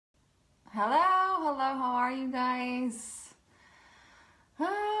Hello, how are you guys?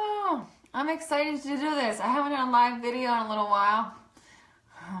 Oh, I'm excited to do this. I haven't done a live video in a little while.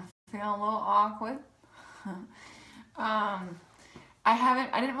 I'm feeling a little awkward. I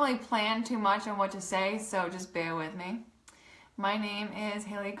didn't really plan too much on what to say, so just bear with me. My name is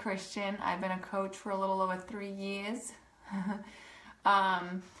Hayley Christian. I've been a coach for a little over 3 years.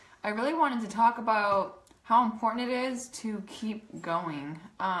 I really wanted to talk about how important it is to keep going.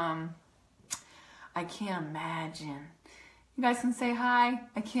 I can't imagine. You guys can say hi.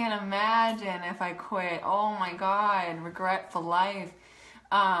 I can't imagine if I quit. Oh my God, regret for life.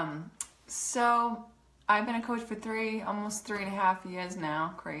 So I've been a coach for almost 3.5 years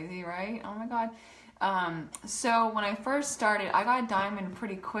now. Crazy, right? Oh my God. So when I first started, I got a diamond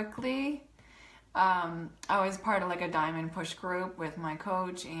pretty quickly. I was part of like a diamond push group with my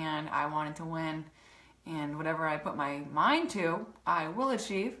coach, and I wanted to win. And whatever I put my mind to, I will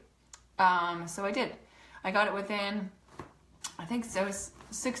achieve. So I did. I got it within, I think it was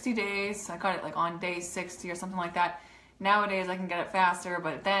 60 days. I got it like on day 60 or something like that. Nowadays I can get it faster,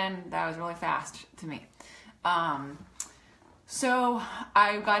 but then that was really fast to me. So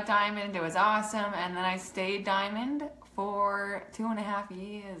I got diamond. It was awesome. And then I stayed diamond for 2.5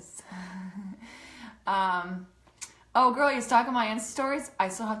 years. Oh girl, you're stalking my Insta stories? I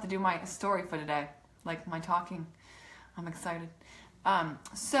still have to do my story for today. Like my talking. I'm excited.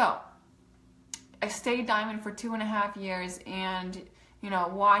 So I stayed diamond for 2.5 years, and you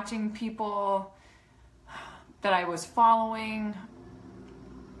know, watching people that I was following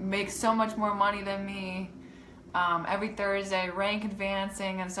make so much more money than me, every Thursday, rank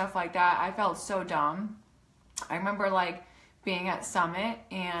advancing and stuff like that, I felt so dumb. I remember like being at Summit,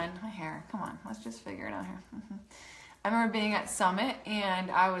 and my hair, come on, let's just figure it out here. I remember being at Summit, and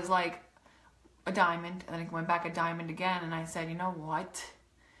I was like a diamond, and then I went back a diamond again, and I said, you know what?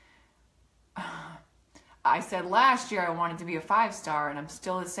 I said last year I wanted to be a 5-star, and I'm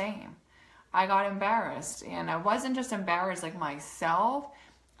still the same. I got embarrassed, and I wasn't just embarrassed like myself.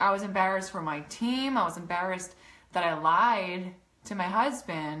 I was embarrassed for my team. I was embarrassed that I lied to my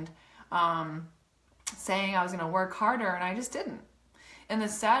husband, saying I was going to work harder, and I just didn't. And the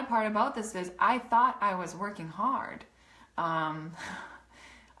sad part about this is I thought I was working hard.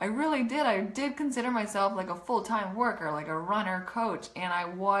 I really did. I did consider myself like a full-time worker, like a runner, coach, and I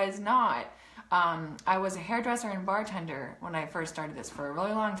was not. I was a hairdresser and bartender when I first started this for a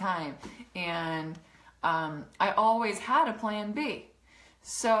really long time, and I always had a plan B.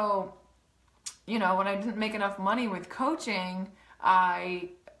 So, you know, when I didn't make enough money with coaching, I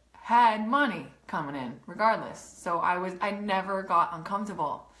had money coming in regardless. So I never got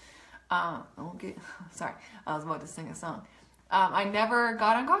uncomfortable. Sorry, I was about to sing a song. I never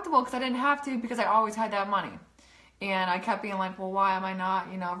got uncomfortable because I didn't have to, because I always had that money. And I kept being like, well, why am I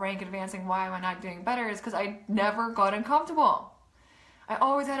not, you know, rank advancing? Why am I not doing better? It's because I never got uncomfortable. I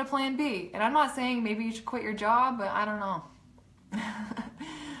always had a plan B. And I'm not saying maybe you should quit your job, but I don't know.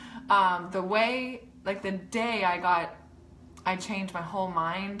 The day I changed my whole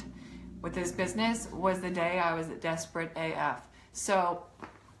mind with this business was the day I was desperate AF. So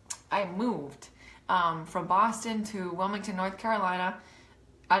I moved from Boston to Wilmington, North Carolina,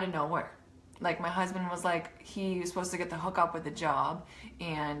 out of nowhere. Like, my husband was like, he was supposed to get the hookup with the job,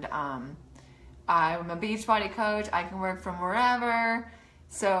 and I'm a Beachbody coach. I can work from wherever.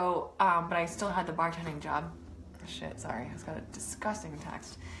 So, but I still had the bartending job. Shit, sorry, I just got a disgusting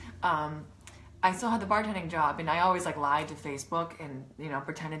text. I still had the bartending job, and I always like lied to Facebook and, you know,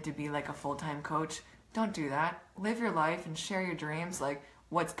 pretended to be like a full-time coach. Don't do that. Live your life and share your dreams, like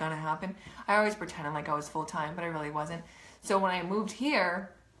what's gonna happen. I always pretended like I was full-time, but I really wasn't. So when I moved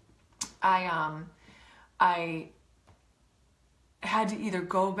here, I had to either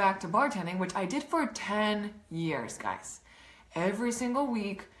go back to bartending, which I did for 10 years, guys. Every single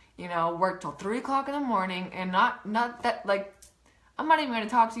week, you know, worked till 3 o'clock in the morning, and not that, like, I'm not even going to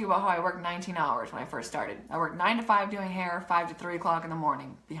talk to you about how I worked 19 hours when I first started. I worked 9 to 5 doing hair, 5 to 3 o'clock in the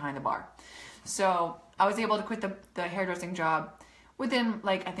morning behind the bar. So I was able to quit the hairdressing job within,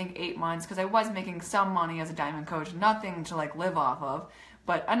 like, I think 8 months, because I was making some money as a diamond coach, nothing to like live off of,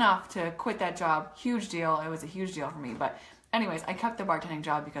 but enough to quit that job. Huge deal. It was a huge deal for me. But anyways, I kept the bartending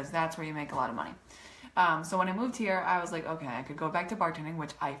job because that's where you make a lot of money. So when I moved here, I was like, okay, I could go back to bartending,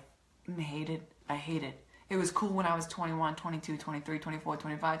 which I hated. I hated. It was cool when I was 21, 22, 23, 24,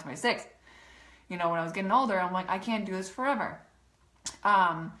 25, 26. You know, when I was getting older, I'm like, I can't do this forever.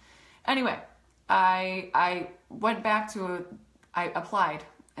 Anyway, I went back to, I applied.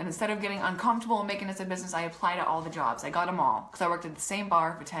 And instead of getting uncomfortable and making this a business, I applied to all the jobs. I got them all because I worked at the same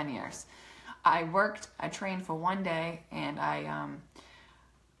bar for 10 years. I trained for 1 day, and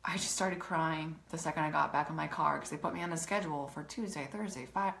I I just started crying the second I got back in my car because they put me on the schedule for Tuesday, Thursday,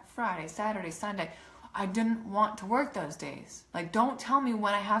 Friday, Saturday, Sunday. I didn't want to work those days. Like, don't tell me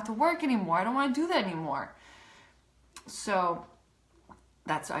when I have to work anymore. I don't want to do that anymore. So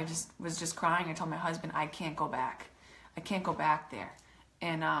I was just crying. I told my husband, I can't go back. I can't go back there.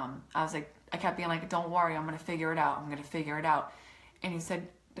 And I was like, I kept being like, don't worry, I'm going to figure it out. I'm going to figure it out. And he said,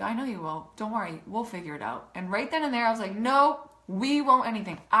 I know you will. Don't worry, we'll figure it out. And right then and there, I was like, no, we won't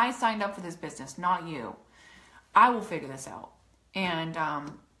anything. I signed up for this business, not you. I will figure this out. And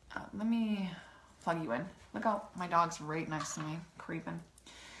let me plug you in. Look out, my dog's right next to me, creeping.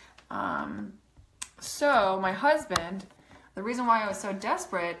 So my husband, the reason why I was so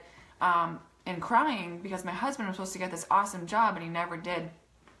desperate and crying, because my husband was supposed to get this awesome job and he never did.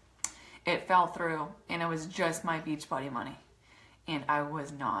 It fell through, and it was just my Beachbody money. And I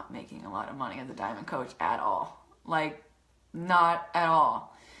was not making a lot of money as a diamond coach at all. Like, not at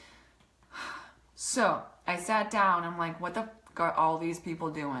all. So I sat down. I'm like, what the f are all these people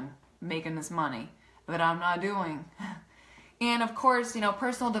doing, making this money that I'm not doing? And of course, you know,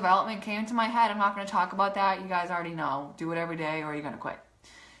 personal development came to my head. I'm not going to talk about that. You guys already know. Do it every day or you're going to quit.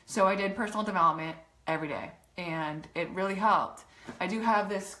 So I did personal development every day, and it really helped. I do have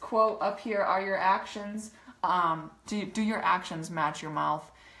this quote up here: are your actions, do your actions match your mouth?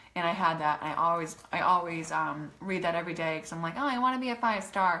 And I had that. I always read that every day because I'm like, oh, I want to be a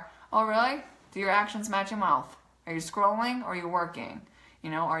 5-star. Oh, really? Do your actions match your mouth? Are you scrolling or are you working? You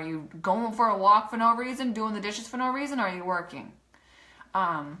know, are you going for a walk for no reason, doing the dishes for no reason, or are you working?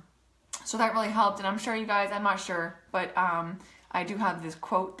 So that really helped, and I'm sure you guys, I'm not sure, but I do have this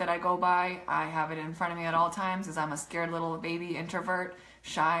quote that I go by. I have it in front of me at all times because I'm a scared little baby, introvert,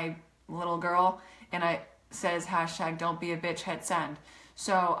 shy little girl, and it says hashtag don't be a bitch, hit send.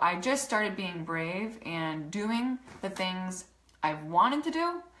 So I just started being brave and doing the things I wanted to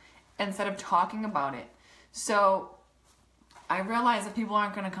do instead of talking about it. So I realized that people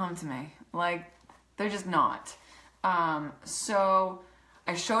aren't going to come to me. Like, they're just not. So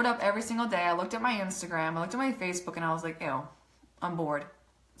I showed up every single day. I looked at my Instagram, I looked at my Facebook, and I was like, ew, I'm bored.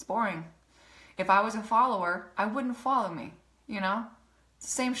 It's boring. If I was a follower, I wouldn't follow me, you know? It's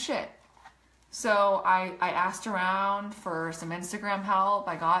the same shit. So I asked around for some Instagram help.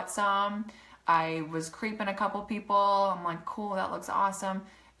 I got some. I was creeping a couple people. I'm like, cool, that looks awesome,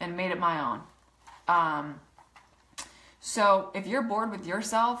 and made it my own. So if you're bored with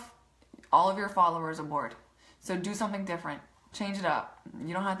yourself, all of your followers are bored. So do something different. Change it up.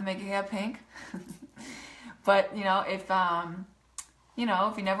 You don't have to make your hair pink. But, you know,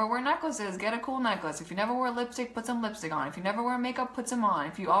 if you never wear necklaces, get a cool necklace. If you never wear lipstick, put some lipstick on. If you never wear makeup, put some on.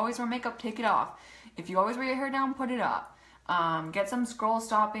 If you always wear makeup, take it off. If you always wear your hair down, put it up. Get some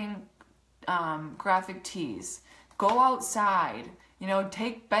scroll-stopping graphic tees. Go outside. You know,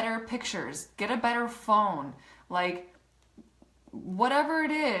 take better pictures. Get a better phone. Like, whatever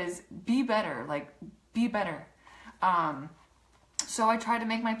it is, be better. Like, be better. So I try to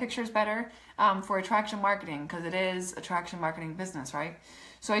make my pictures better for attraction marketing, because it is attraction marketing business, right?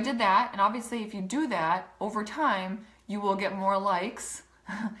 So I did that, and obviously if you do that, over time, you will get more likes,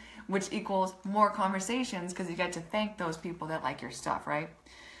 which equals more conversations, because you get to thank those people that like your stuff, right?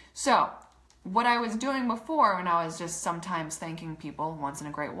 So what I was doing before, when I was just sometimes thanking people once in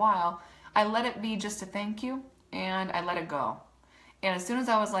a great while, I let it be just a thank you, and I let it go. And as soon as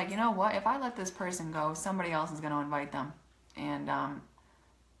I was like, you know what, if I let this person go, somebody else is going to invite them. And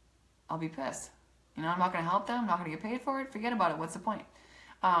I'll be pissed. You know, I'm not going to help them. I'm not going to get paid for it. Forget about it. What's the point?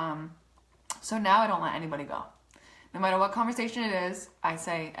 So now I don't let anybody go. No matter what conversation it is, I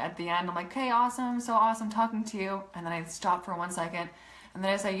say at the end, I'm like, hey, awesome, so awesome talking to you. And then I stop for 1 second. And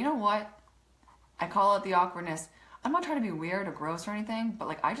then I say, you know what? I call it the awkwardness. I'm not trying to be weird or gross or anything, but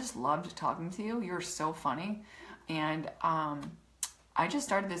like, I just loved talking to you. You're so funny. And I just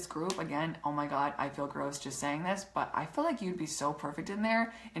started this group again. Oh my God, I feel gross just saying this, but I feel like you'd be so perfect in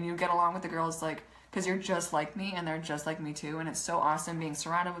there, and you'd get along with the girls, like, because you're just like me and they're just like me too. And it's so awesome being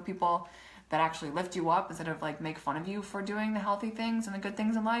surrounded with people that actually lift you up instead of like make fun of you for doing the healthy things and the good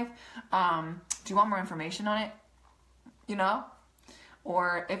things in life. Do you want more information on it? You know?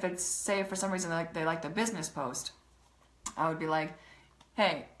 Or if it's, say for some reason they like the business post, I would be like,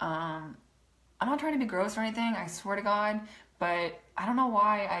 hey, I'm not trying to be gross or anything, I swear to God, but I don't know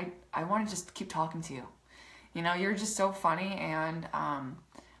why I want to just keep talking to you. You know, you're just so funny. And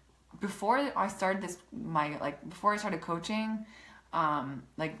before I started before I started coaching,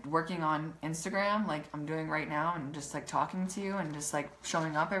 like working on Instagram, like I'm doing right now, and just like talking to you and just like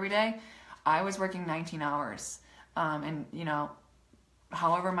showing up every day, I was working 19 hours. And you know,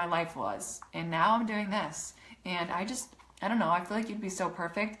 however my life was. And now I'm doing this. And I don't know, I feel like you'd be so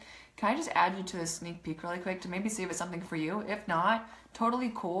perfect. Can I just add you to this sneak peek really quick to maybe see if it's something for you? If not,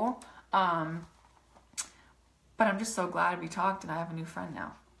 totally cool. But I'm just so glad we talked and I have a new friend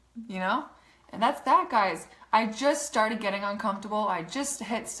now, you know? And that's that, guys. I just started getting uncomfortable. I just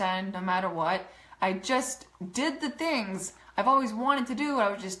hit send no matter what. I just did the things I've always wanted to do. I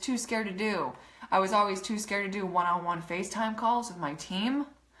was just too scared to do. I was always too scared to do one-on-one FaceTime calls with my team.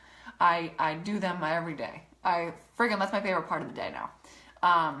 I do them every day. That's my favorite part of the day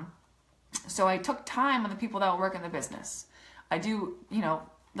now. So I took time on the people that work in the business. I do,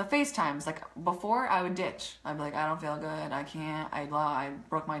 the FaceTimes. Like before, I would ditch. I'd be like, I don't feel good. I can't. I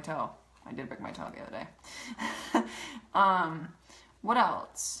broke my toe. I did break my toe the other day. What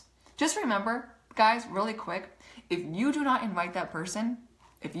else? Just remember, guys, really quick, if you do not invite that person,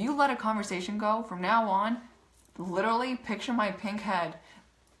 if you let a conversation go from now on, literally picture my pink head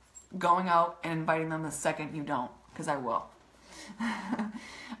going out and inviting them the second you don't, because I will.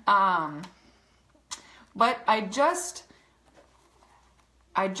 But I just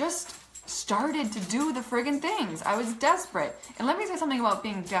started to do the friggin' things. I was desperate. And let me say something about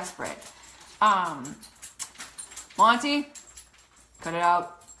being desperate. Monty, cut it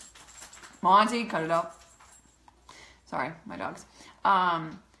out. Monty, cut it out. Sorry, my dogs.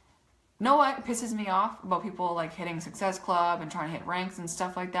 Know what pisses me off about people like hitting Success Club and trying to hit ranks and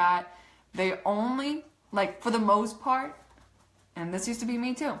stuff like that? They only, like for the most part, and this used to be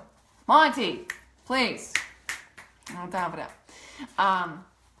me too. Monty, please. I don't have that.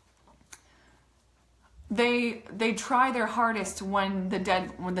 They try their hardest when the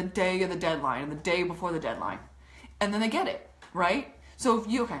day of the deadline and the day before the deadline, and then they get it right. So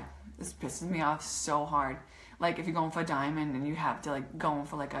this pisses me off so hard. Like if you're going for a diamond and you have to like go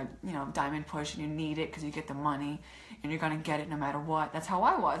for like a diamond push and you need it because you get the money and you're gonna get it no matter what. That's how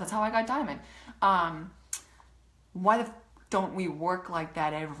I was. That's how I got diamond. Why don't we work like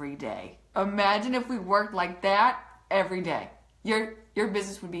that every day? Imagine if we worked like that every day. Your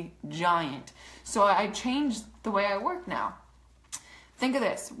business would be giant. So I changed the way I work now. Think of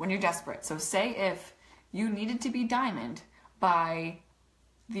this when you're desperate. So say if you needed to be diamond by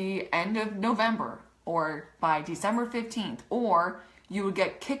the end of November or by December 15th, or you would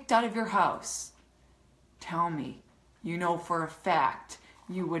get kicked out of your house. Tell me, for a fact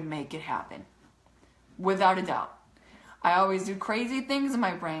you would make it happen. Without a doubt. I always do crazy things in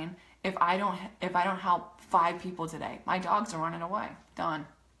my brain. If I don't help 5 people today, my dogs are running away. Done.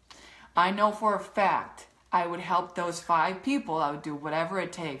 I know for a fact I would help those 5 people. I would do whatever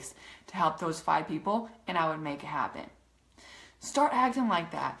it takes to help those 5 people, and I would make it happen. Start acting like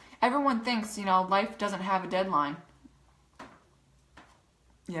that. Everyone thinks, life doesn't have a deadline.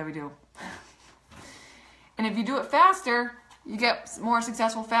 Yeah, we do. And if you do it faster, you get more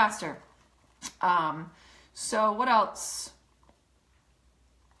successful faster. So what else?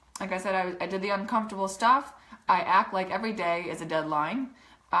 Like I said, I did the uncomfortable stuff. I act like every day is a deadline.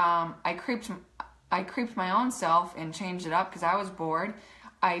 I creeped my own self and changed it up because I was bored.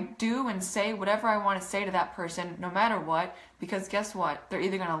 I do and say whatever I want to say to that person, no matter what, because guess what? They're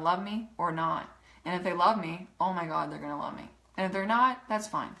either going to love me or not. And if they love me, oh my God, they're going to love me. And if they're not, that's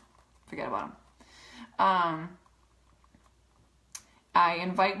fine. Forget about them. I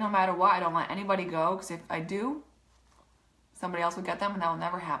invite no matter what. I don't let anybody go, because if I do, somebody else will get them, and that will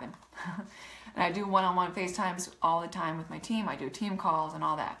never happen. And I do one-on-one FaceTimes all the time with my team. I do team calls and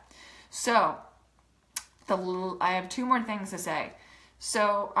all that. So, I have 2 more things to say.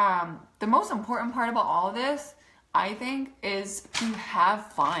 So, the most important part about all of this, I think, is to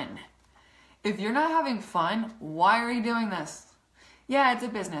have fun. If you're not having fun, why are you doing this? Yeah, it's a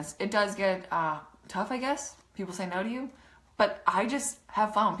business. It does get tough, I guess. People say no to you. But I just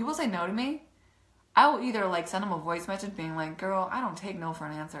have fun. When people say no to me, I will either send them a voice message being like, girl, I don't take no for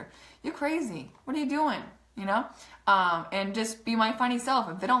an answer. You're crazy. What are you doing? And just be my funny self.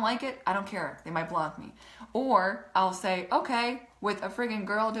 If they don't like it, I don't care. They might block me. Or I'll say, okay, with a friggin'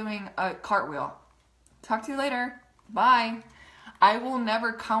 girl doing a cartwheel. Talk to you later. Bye. I will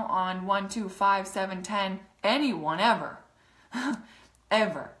never count on 1, 2, 5, 7, 10, anyone ever.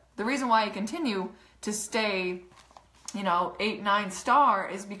 Ever. The reason why I continue to stay, 8, 9 star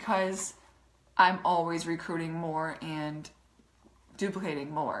is because I'm always recruiting more and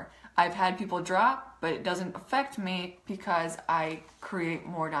duplicating more. I've had people drop, but it doesn't affect me because I create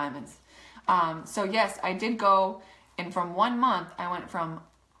more diamonds. So yes, I did go, and from 1 month, I went from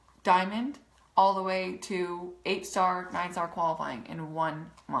diamond all the way to 8 star, 9 star qualifying in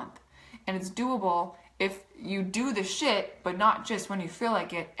 1 month. And it's doable if you do the shit, but not just when you feel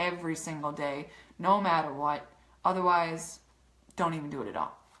like it every single day, no matter what. Otherwise, don't even do it at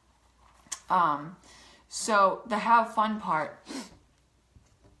all. So the have fun part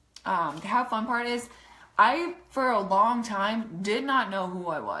is, I, for a long time, did not know who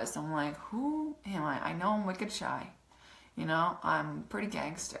I was. I'm like, who am I? I know I'm wicked shy. You know, I'm pretty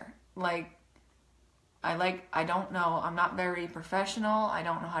gangster. Like, I don't know. I'm not very professional. I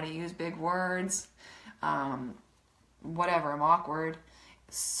don't know how to use big words. Whatever, I'm awkward.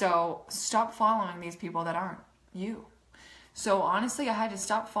 So stop following these people that aren't you. So honestly, I had to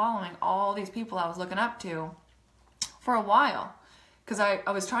stop following all these people I was looking up to for a while. Because I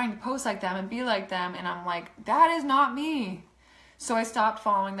was trying to post like them and be like them, and I'm like, that is not me. So I stopped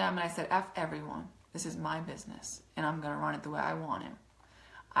following them, and I said, F everyone. This is my business, and I'm going to run it the way I want it.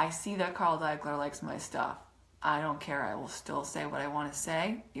 I see that Carl Deichler likes my stuff. I don't care. I will still say what I want to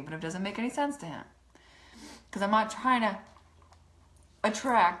say, even if it doesn't make any sense to him. Because I'm not trying to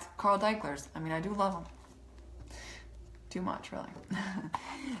attract Carl Deichlers. I mean, I do love him. Too much, really.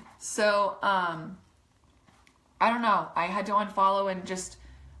 So, I don't know. I had to unfollow, and just,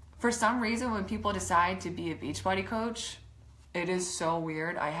 for some reason, when people decide to be a Beachbody coach, it is so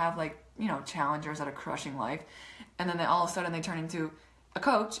weird. I have, like, you know, challengers that are crushing life, and then all of a sudden they turn into a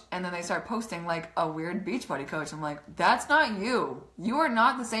coach, and then they start posting like a weird Beachbody coach. I'm like, that's not you. You are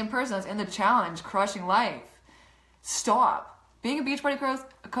not the same person that's in the challenge crushing life. Stop. Being a Beachbody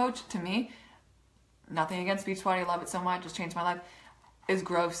coach, to me, nothing against Beachbody, I love it so much, just changed my life, is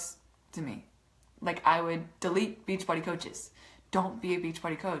gross to me. Like, I would delete Beachbody coaches. Don't be a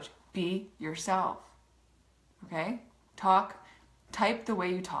Beachbody coach. Be yourself. Okay? Type the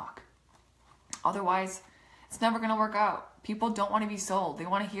way you talk. Otherwise, it's never going to work out. People don't want to be sold. They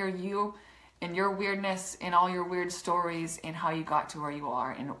want to hear you and your weirdness and all your weird stories and how you got to where you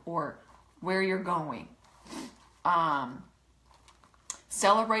are, and or where you're going.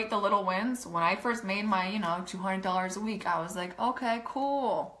 Celebrate the little wins. When I first made my, $200 a week, I was like, okay,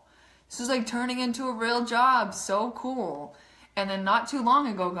 cool. This is like turning into a real job. So cool. And then not too long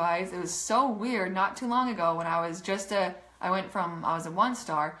ago, guys, it was so weird. Not too long ago, when I was I was a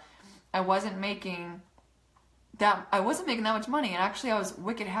 1-star. I wasn't making that much money. And actually, I was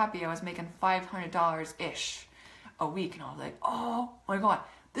wicked happy. I was making $500-ish a week. And I was like, oh my God,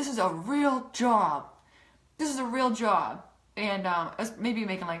 this is a real job. This is a real job. And I was maybe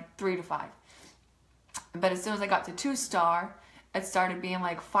making like 3 to 5. But as soon as I got to 2-star, it started being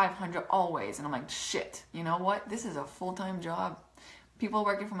like 500 always. And I'm like, shit, you know what? This is a full-time job. People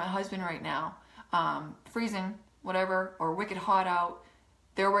working for my husband right now, freezing, whatever, or wicked hot out.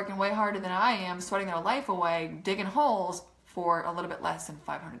 They're working way harder than I am, sweating their life away, digging holes for a little bit less than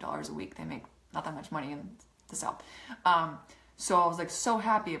 $500 a week. They make not that much money in the South. So I was like so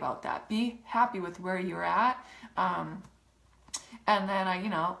happy about that. Be happy with where you're at. And then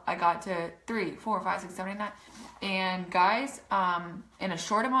I got to 3, 4, 5, 6, 7, 8, 9. And guys, in a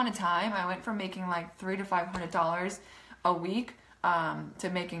short amount of time, I went from making like $300 to $500 a week to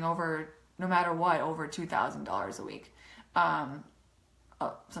making over $2,000 a week.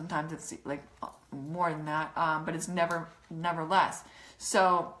 Sometimes it's like more than that, but it's never less.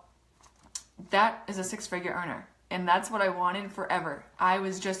 So that is a 6-figure earner, and that's what I wanted forever. I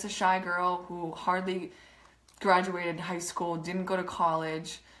was just a shy girl who hardly graduated high school, didn't go to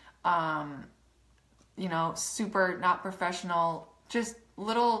college, super not professional, just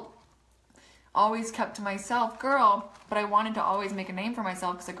little, always kept to myself girl. But I wanted to always make a name for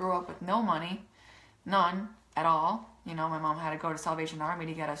myself because I grew up with no money, none at all. My mom had to go to Salvation Army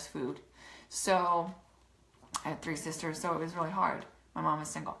to get us food. So I had 3 sisters, so it was really hard. My mom was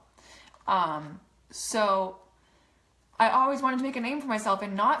single. So I always wanted to make a name for myself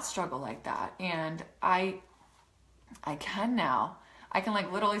and not struggle like that. And I can now. I can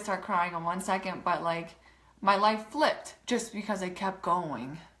like literally start crying in 1 second, but like my life flipped just because I kept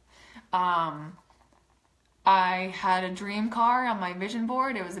going. I had a dream car on my vision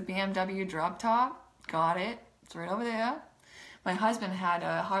board. It was a BMW drop top. Got it. It's right over there. My husband had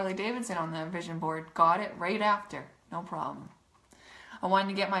a Harley Davidson on the vision board. Got it right after. No problem. I wanted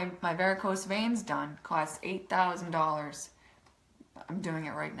to get my varicose veins done. Cost $8,000. I'm doing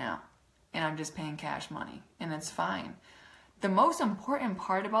it right now. And I'm just paying cash money. And it's fine. The most important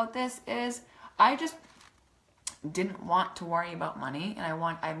part about this is I just didn't want to worry about money. And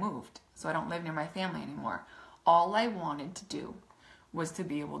I moved. So I don't live near my family anymore. All I wanted to do was to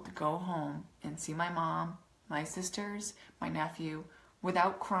be able to go home and see my mom, my sisters, my nephew,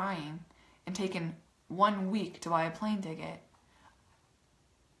 without crying and taking 1 week to buy a plane ticket.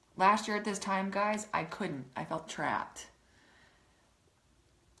 Last year at this time, guys, I couldn't. I felt trapped.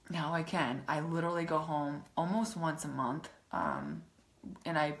 Now I can. I literally go home almost once a month,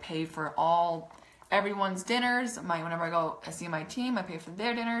 and I pay for everyone's dinners. Whenever I see my team, I pay for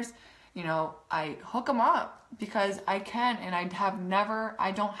their dinners. You know, I hook them up because I can, and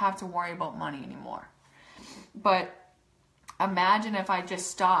I don't have to worry about money anymore. But imagine if I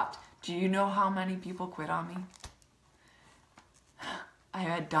just stopped. Do you know how many people quit on me? I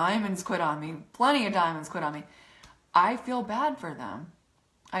had diamonds quit on me. Plenty of diamonds quit on me. I feel bad for them.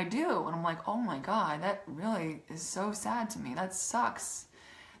 I do. And I'm like, oh my God, that really is so sad to me. That sucks.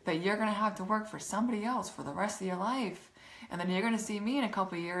 That you're going to have to work for somebody else for the rest of your life. And then you're going to see me in a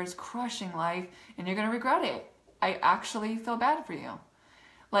couple of years crushing life and you're going to regret it. I actually feel bad for you.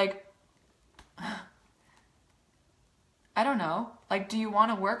 Like, I don't know. Like, do you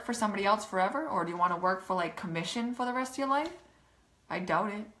want to work for somebody else forever? Or do you want to work for like commission for the rest of your life? I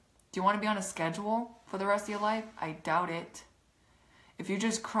doubt it. Do you want to be on a schedule for the rest of your life? I doubt it. If you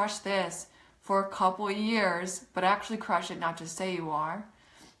just crush this for a couple of years, but actually crush it, not just say you are,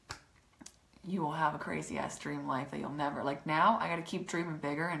 you will have a crazy ass dream life that you'll never, like now, I got to keep dreaming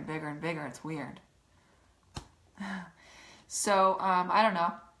bigger and bigger and bigger. It's weird. So, I don't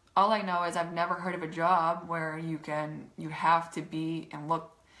know. All I know is I've never heard of a job where you have to be and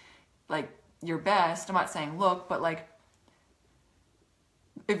look like your best. I'm not saying look, but like,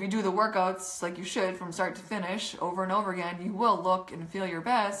 if you do the workouts like you should from start to finish over and over again, you will look and feel your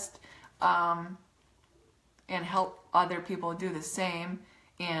best, and help other people do the same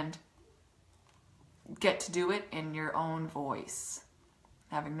and get to do it in your own voice.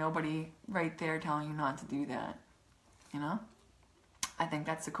 Having nobody right there telling you not to do that. You know? I think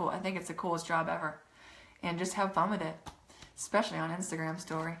it's the coolest job ever. And just have fun with it. Especially on Instagram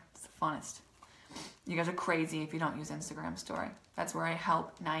story. It's the funnest. You guys are crazy if you don't use Instagram story. That's where I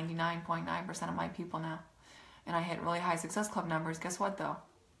help 99.9% of my people now. And I hit really high Success Club numbers. Guess what though?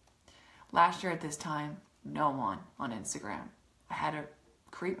 Last year at this time, no one on Instagram. I had to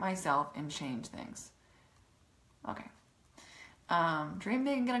creep myself and change things. Okay. Dream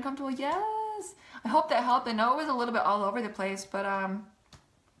big and get uncomfortable. Yes. I hope that helped. I know it was a little bit all over the place, but I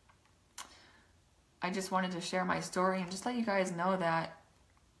just wanted to share my story and just let you guys know that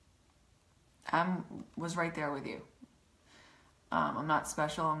I was right there with you. I'm not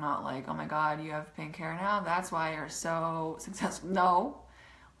special. I'm not like, oh my God, you have pink hair now. That's why you're so successful. No.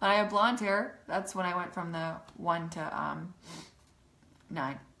 When I had blonde hair, that's when I went from the 1 to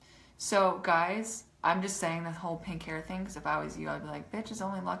 9. So guys, I'm just saying this whole pink hair thing because if I was you, I'd be like, bitch is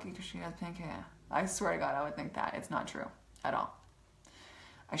only lucky because she has pink hair. I swear to God, I would think that. It's not true at all.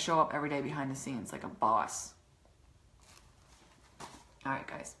 I show up every day behind the scenes like a boss. All right,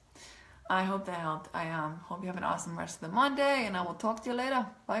 guys. I hope that helped. I hope you have an awesome rest of the Monday, and I will talk to you later.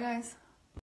 Bye, guys.